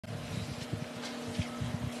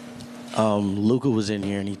Luka was in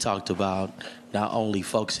here and he talked about not only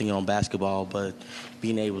focusing on basketball, but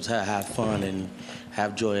being able to have fun and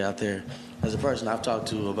have joy out there. As a person I've talked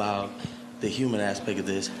to about the human aspect of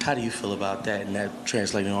this, how do you feel about that and that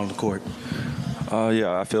translating on the court?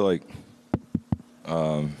 Yeah, I feel like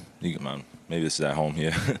maybe this is at home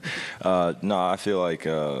here. No, I feel like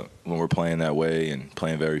when we're playing that way and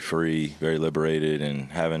playing very free, very liberated, and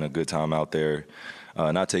having a good time out there,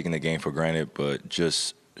 not taking the game for granted, but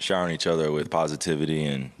just showering each other with positivity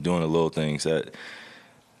and doing the little things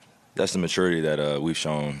that's the maturity that we've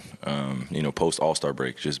shown, post All-Star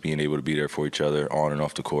break, just being able to be there for each other on and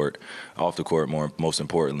off the court. Off the court, most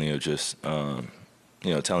importantly, of just,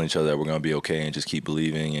 telling each other that we're going to be okay and just keep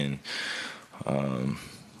believing. And,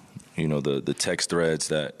 the text threads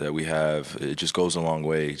that we have, it just goes a long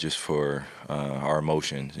way just for our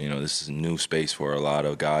emotions. This is a new space for a lot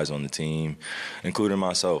of guys on the team, including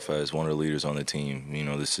myself as one of the leaders on the team.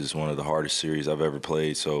 This is one of the hardest series I've ever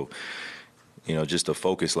played. So, just the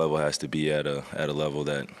focus level has to be at a level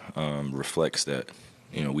that reflects that,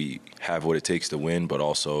 we have what it takes to win, but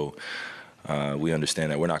also we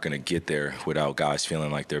understand that we're not going to get there without guys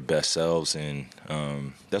feeling like their best selves. And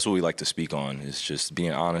that's what we like to speak on, is just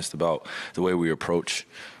being honest about the way we approach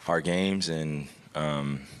our games and,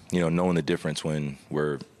 knowing the difference when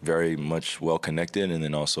we're very much well-connected and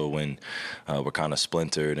then also when we're kind of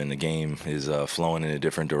splintered and the game is flowing in a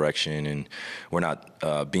different direction and we're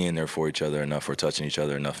not being there for each other enough or touching each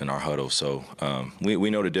other enough in our huddle. So we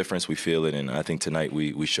know the difference, we feel it, and I think tonight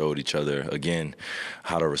we showed each other, again,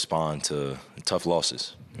 how to respond to tough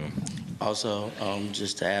losses. Also,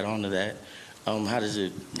 just to add on to that, how does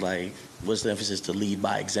it, what's the emphasis to lead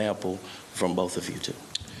by example from both of you two?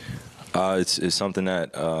 It's something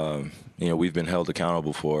that we've been held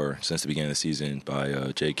accountable for since the beginning of the season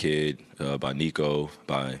by J. Kidd, by Nico,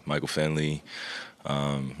 by Michael Finley.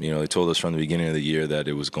 They told us from the beginning of the year that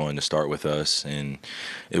it was going to start with us and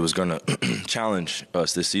it was going to challenge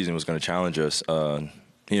us. This season was going to challenge us,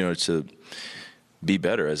 to be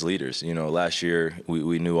better as leaders. Last year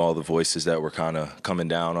we knew all the voices that were kind of coming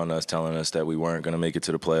down on us, telling us that we weren't going to make it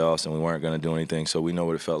to the playoffs and we weren't going to do anything. So we know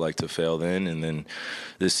what it felt like to fail then. And then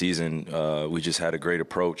this season we just had a great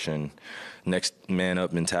approach and next man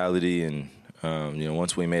up mentality. And,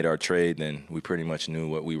 once we made our trade, then we pretty much knew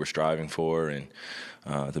what we were striving for. And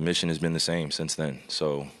the mission has been the same since then.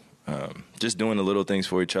 So just doing the little things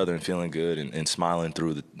for each other and feeling good and smiling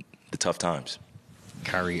through the tough times.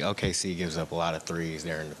 Kyrie, OKC gives up a lot of threes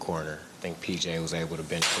there in the corner. I think PJ was able to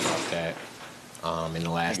benefit off that in the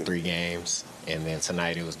last 3 games. And then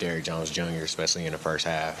tonight it was Derrick Jones Jr., especially in the first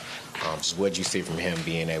half. Just what did you see from him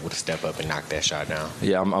being able to step up and knock that shot down?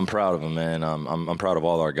 Yeah, I'm proud of him, man. I'm proud of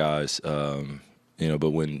all our guys. But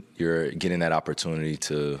when you're getting that opportunity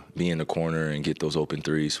to be in the corner and get those open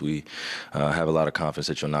threes, we have a lot of confidence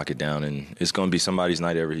that you'll knock it down. And it's going to be somebody's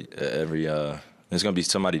night it's going to be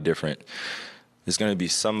somebody different. It's going to be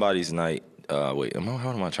somebody's night. How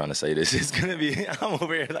am I trying to say this? It's going to be, I'm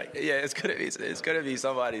over here it's going to be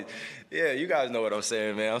somebody. Yeah, you guys know what I'm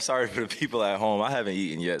saying, man. I'm sorry for the people at home. I haven't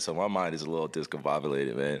eaten yet, so my mind is a little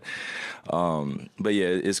discombobulated, man. But yeah,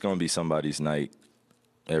 it's going to be somebody's night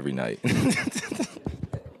every night. I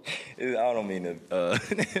don't mean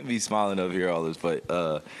to be smiling over here all this,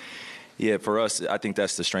 but yeah, for us, I think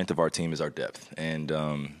that's the strength of our team is our depth. And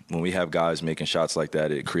when we have guys making shots like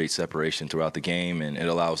that, it creates separation throughout the game, and it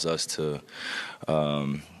allows us to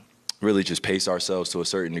really just pace ourselves to a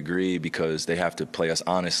certain degree because they have to play us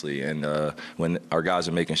honestly. And when our guys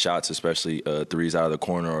are making shots, especially threes out of the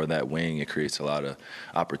corner or that wing, it creates a lot of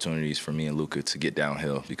opportunities for me and Luka to get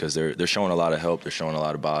downhill because they're showing a lot of help. They're showing a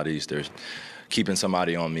lot of bodies. They're keeping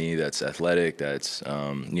somebody on me that's athletic, that's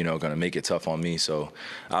going to make it tough on me. So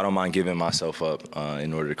I don't mind giving myself up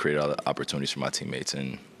in order to create other opportunities for my teammates,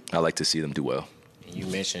 and I like to see them do well. You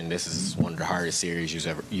mentioned this is one of the hardest series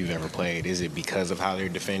you've ever played. Is it because of how they're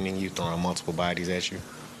defending you, throwing multiple bodies at you?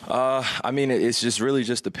 It's just really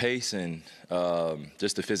just the pace and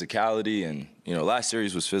just the physicality. And, last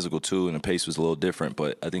series was physical too, and the pace was a little different.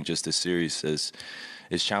 But I think just this series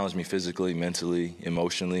it's challenged me physically, mentally,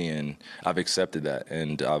 emotionally, and I've accepted that.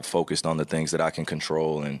 And I've focused on the things that I can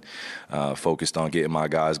control and focused on getting my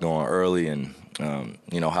guys going early. And,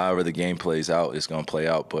 however the game plays out, it's going to play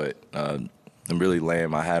out. But I'm really laying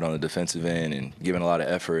my hat on the defensive end and giving a lot of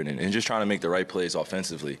effort and just trying to make the right plays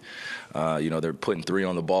offensively. They're putting 3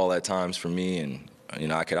 on the ball at times for me, and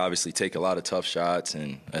I could obviously take a lot of tough shots,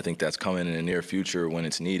 and I think that's coming in the near future when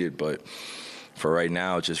it's needed. But for right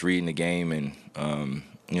now, just reading the game and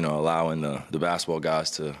allowing the basketball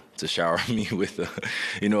guys to shower me with,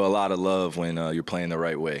 a lot of love when you're playing the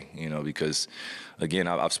right way, because, again,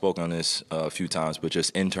 I've spoken on this a few times, but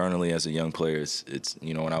just internally as a young player, it's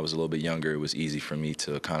when I was a little bit younger, it was easy for me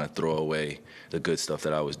to kind of throw away the good stuff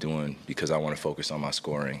that I was doing because I want to focus on my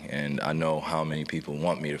scoring. And I know how many people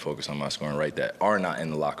want me to focus on my scoring, right, that are not in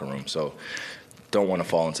the locker room. So don't want to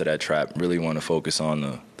fall into that trap. Really want to focus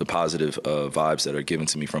on the positive vibes that are given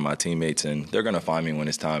to me from my teammates, and they're going to find me when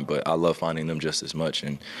it's time, but I love finding them just as much.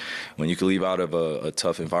 And when you can leave out of a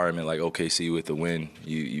tough environment like OKC with the win,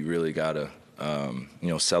 you really got to,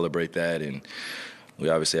 celebrate that. And we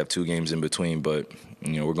obviously have 2 games in between, but,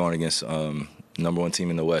 we're going against number 1 team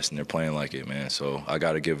in the West, and they're playing like it, man. So I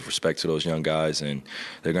got to give respect to those young guys, and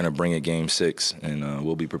they're going to bring it game 6, and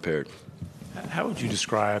we'll be prepared. How would you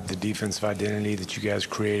describe the defensive identity that you guys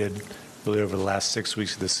created really over the last 6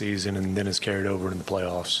 weeks of the season and then has carried over in the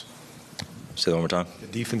playoffs? Say that one more time. The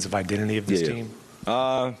defensive identity of this team?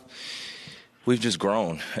 We've just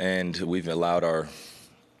grown, and we've allowed our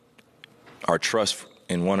trust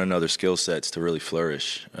in one another's skill sets to really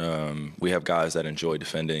flourish. We have guys that enjoy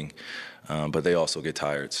defending, but they also get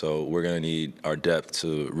tired. So we're going to need our depth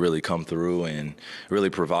to really come through and really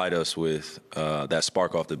provide us with that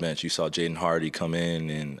spark off the bench. You saw Jaden Hardy come in,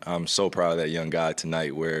 and I'm so proud of that young guy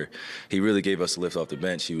tonight where he really gave us a lift off the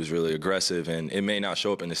bench. He was really aggressive, and it may not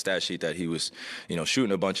show up in the stat sheet that he was,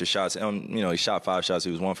 shooting a bunch of shots. He shot 5 shots.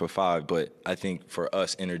 He was 1 for 5. But I think for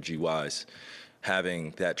us, energy-wise,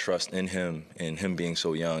 having that trust in him and him being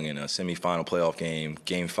so young in a semifinal playoff game,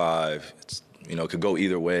 game 5, it could go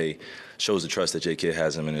either way, shows the trust that J-Kid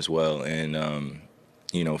has him in as well. And,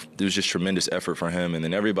 there was just tremendous effort for him. And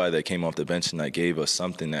then everybody that came off the bench tonight gave us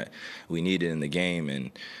something that we needed in the game.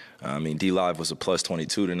 And, D-Live was a plus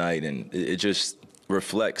 22 tonight, and it just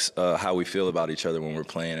reflects how we feel about each other when we're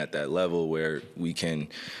playing at that level where we can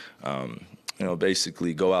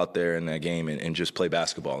basically go out there in that game and just play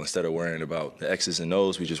basketball. Instead of worrying about the X's and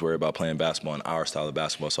O's, we just worry about playing basketball and our style of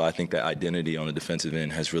basketball. So I think that identity on the defensive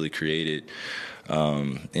end has really created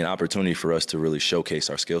an opportunity for us to really showcase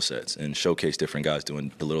our skill sets and showcase different guys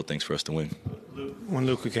doing the little things for us to win. When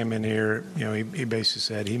Luka came in here, he basically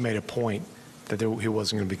said he made a point that he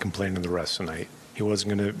wasn't going to be complaining the rest of the night. He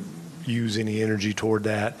wasn't going to use any energy toward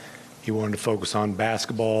that. He wanted to focus on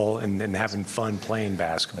basketball and having fun playing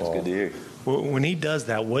basketball. That's good to hear. When he does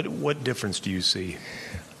that, what difference do you see?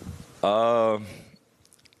 I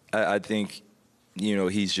think,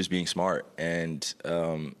 he's just being smart and,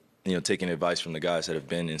 taking advice from the guys that have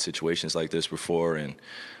been in situations like this before and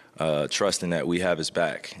trusting that we have his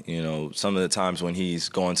back. Some of the times when he's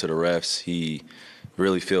going to the refs, he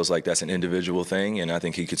really feels like that's an individual thing, and I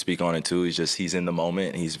think he could speak on it too. He's in the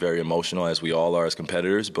moment. He's very emotional, as we all are as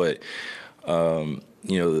competitors, but,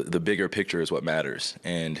 the bigger picture is what matters.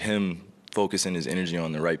 And him focusing his energy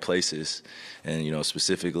on the right places and,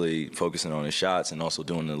 specifically focusing on his shots and also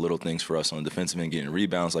doing the little things for us on the defensive end, getting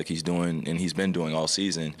rebounds like he's doing and he's been doing all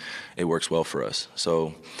season, it works well for us.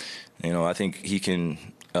 So, I think he can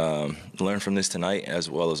learn from this tonight as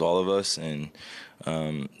well as all of us and,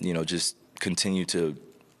 just continue to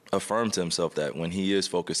affirm to himself that when he is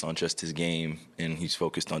focused on just his game and he's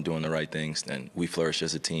focused on doing the right things, then we flourish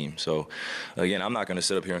as a team. So, again, I'm not going to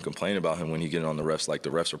sit up here and complain about him when he gets on the refs like the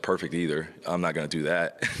refs are perfect either. I'm not going to do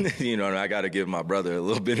that. And I got to give my brother a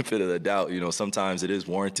little benefit of the doubt. Sometimes it is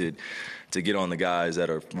warranted to get on the guys that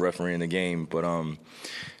are refereeing the game. But,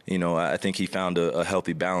 I think he found a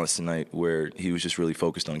healthy balance tonight where he was just really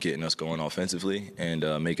focused on getting us going offensively and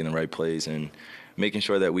making the right plays and making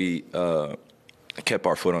sure that we kept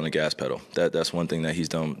our foot on the gas pedal. That's one thing that he's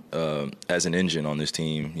done as an engine on this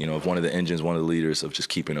team. One of the engines, one of the leaders of just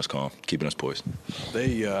keeping us calm, keeping us poised.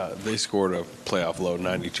 They scored a playoff low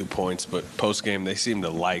 92 points, but post game they seemed to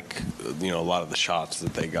like a lot of the shots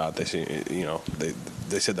that they got. They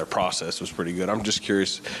they said their process was pretty good. I'm just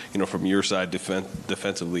curious, from your side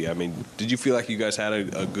defensively. I mean, did you feel like you guys had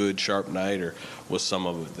a good sharp night, or was some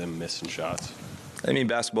of them missing shots? I mean,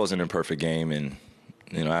 basketball is an imperfect game, and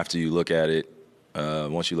after you look at it.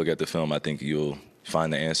 Once you look at the film, I think you'll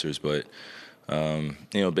find the answers. But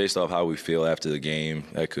based off how we feel after the game,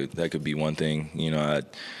 that could be one thing. I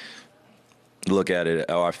look at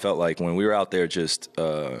it. I felt like when we were out there, just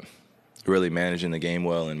really managing the game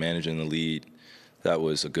well and managing the lead, that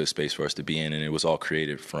was a good space for us to be in, and it was all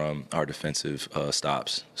created from our defensive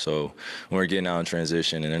stops. So when we're getting out in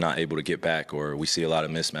transition and they're not able to get back, or we see a lot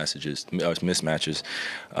of mismatches,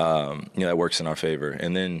 that works in our favor.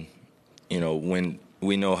 And then. When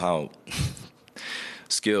we know how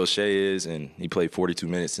skilled Shea is, and he played 42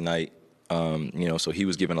 minutes tonight, so he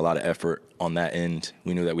was giving a lot of effort on that end.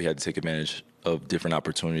 We knew that we had to take advantage of different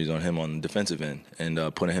opportunities on him on the defensive end, and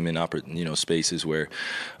putting him in spaces where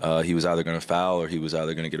he was either going to foul or he was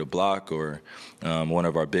either going to get a block or one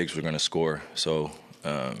of our bigs were going to score. So.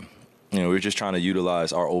 We're just trying to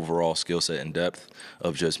utilize our overall skill set and depth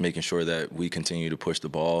of just making sure that we continue to push the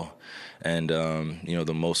ball. And,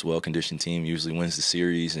 the most well-conditioned team usually wins the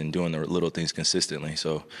series and doing the little things consistently.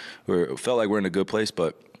 So we felt like we're in a good place,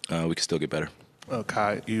 but we can still get better.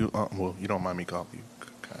 Kai, you don't mind me calling you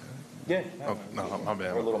Kai? Yeah. Oh, no, my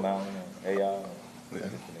bad. We're a little mountain, AI. Yeah.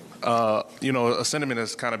 A sentiment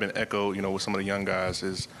that's kind of been echoed, with some of the young guys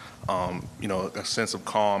is, a sense of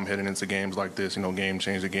calm heading into games like this, game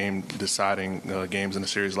changer, game deciding games in a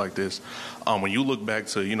series like this. When you look back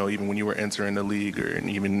to, even when you were entering the league and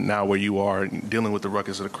even now where you are dealing with the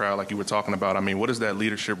ruckus of the crowd like you were talking about, what has that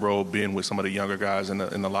leadership role been with some of the younger guys in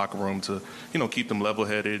the locker room to, keep them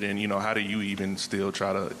level-headed? And, how do you even still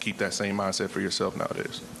try to keep that same mindset for yourself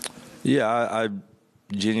nowadays? Yeah, I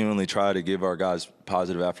genuinely try to give our guys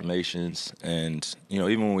positive affirmations. And,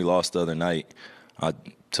 even when we lost the other night, I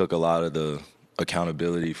took a lot of the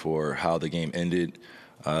accountability for how the game ended,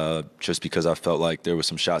 just because I felt like there were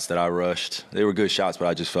some shots that I rushed. They were good shots, but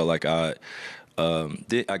I just felt like I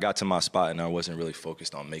got to my spot and I wasn't really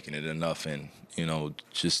focused on making it enough. And,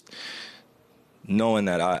 just knowing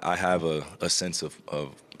that I have a sense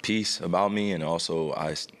of peace about me, and also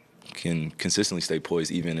I can consistently stay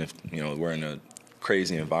poised even if, we're in a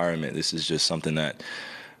crazy environment. This is just something that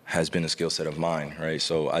has been a skill set of mine, right?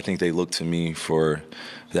 So I think they look to me for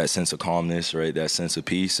that sense of calmness, right? That sense of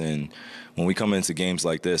peace. And when we come into games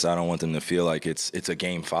like this, I don't want them to feel like it's a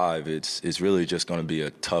game 5. It's really just going to be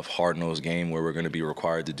a tough, hard-nosed game where we're going to be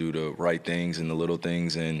required to do the right things and the little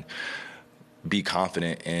things and be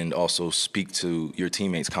confident and also speak to your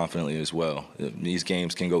teammates confidently as well. These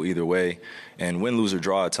games can go either way. And win, lose, or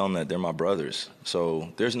draw, I tell them that they're my brothers.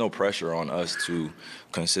 So there's no pressure on us to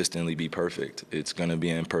consistently be perfect. It's going to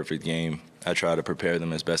be an imperfect game. I try to prepare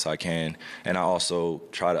them as best I can. And I also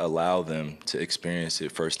try to allow them to experience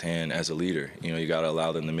it firsthand as a leader. You got to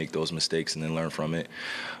allow them to make those mistakes and then learn from it.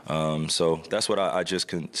 So that's what I just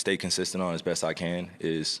can stay consistent on as best I can,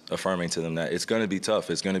 is affirming to them that it's going to be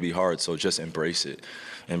tough. It's going to be hard. So just embrace it.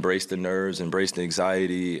 Embrace the nerves, embrace the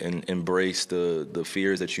anxiety, and embrace the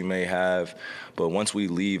fears that you may have. But once we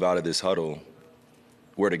leave out of this huddle,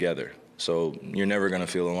 we're together. So you're never going to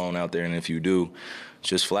feel alone out there. And if you do,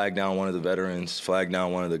 just flag down one of the veterans, flag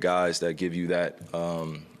down one of the guys that give you that,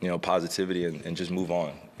 positivity, and just move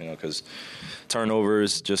on. Because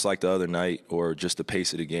turnovers, just like the other night, or just the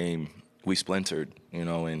pace of the game, we splintered,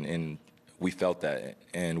 and we felt that.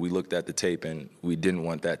 And we looked at the tape, and we didn't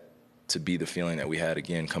want that to be the feeling that we had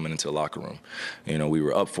again coming into the locker room. We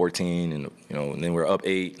were up 14, and and then we were up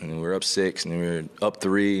 8, and then we were up 6, and then we were up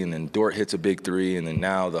 3, and then Dort hits a big 3, and then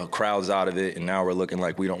now the crowd's out of it, and now we're looking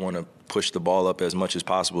like we don't want to push the ball up as much as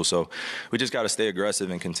possible. So we just got to stay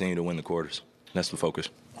aggressive and continue to win the quarters. That's the focus.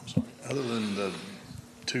 I'm sorry. Other than the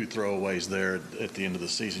 2 throwaways there at the end of the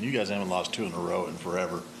season, you guys haven't lost 2 in a row in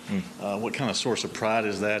forever. What kind of source of pride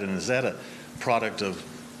is that, and is that a product of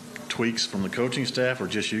tweaks from the coaching staff, or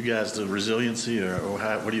just you guys, the resiliency, or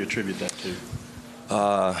what do you attribute that to?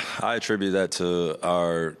 I attribute that to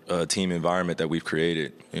our team environment that we've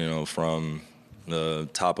created, from the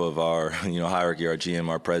top of our hierarchy, our GM,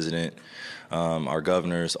 our president, our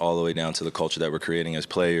governors, all the way down to the culture that we're creating as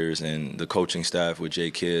players, and the coaching staff with Jay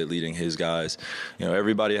Kidd leading his guys.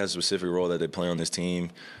 Everybody has a specific role that they play on this team,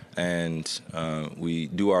 and we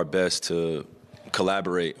do our best to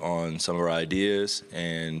collaborate on some of our ideas,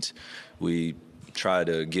 and we try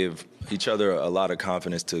to give each other a lot of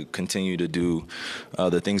confidence to continue to do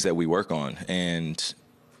the things that we work on. And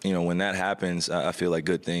when that happens, I feel like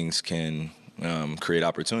good things can create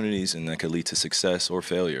opportunities, and that could lead to success or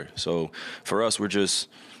failure. So for us, we're just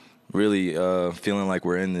really feeling like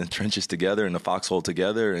we're in the trenches together, in the foxhole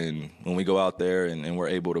together, and when we go out there and we're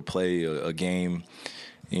able to play a game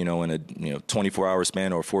in a 24-hour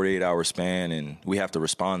span or a 48-hour span, and we have to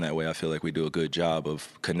respond that way. I feel like we do a good job of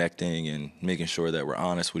connecting and making sure that we're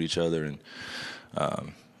honest with each other, and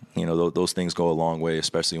those things go a long way,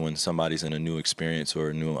 especially when somebody's in a new experience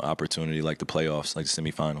or a new opportunity like the playoffs, like the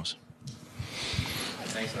semifinals.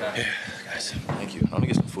 Thanks, guys. Yeah, guys. Thank you. I'm gonna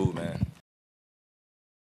get some food, man.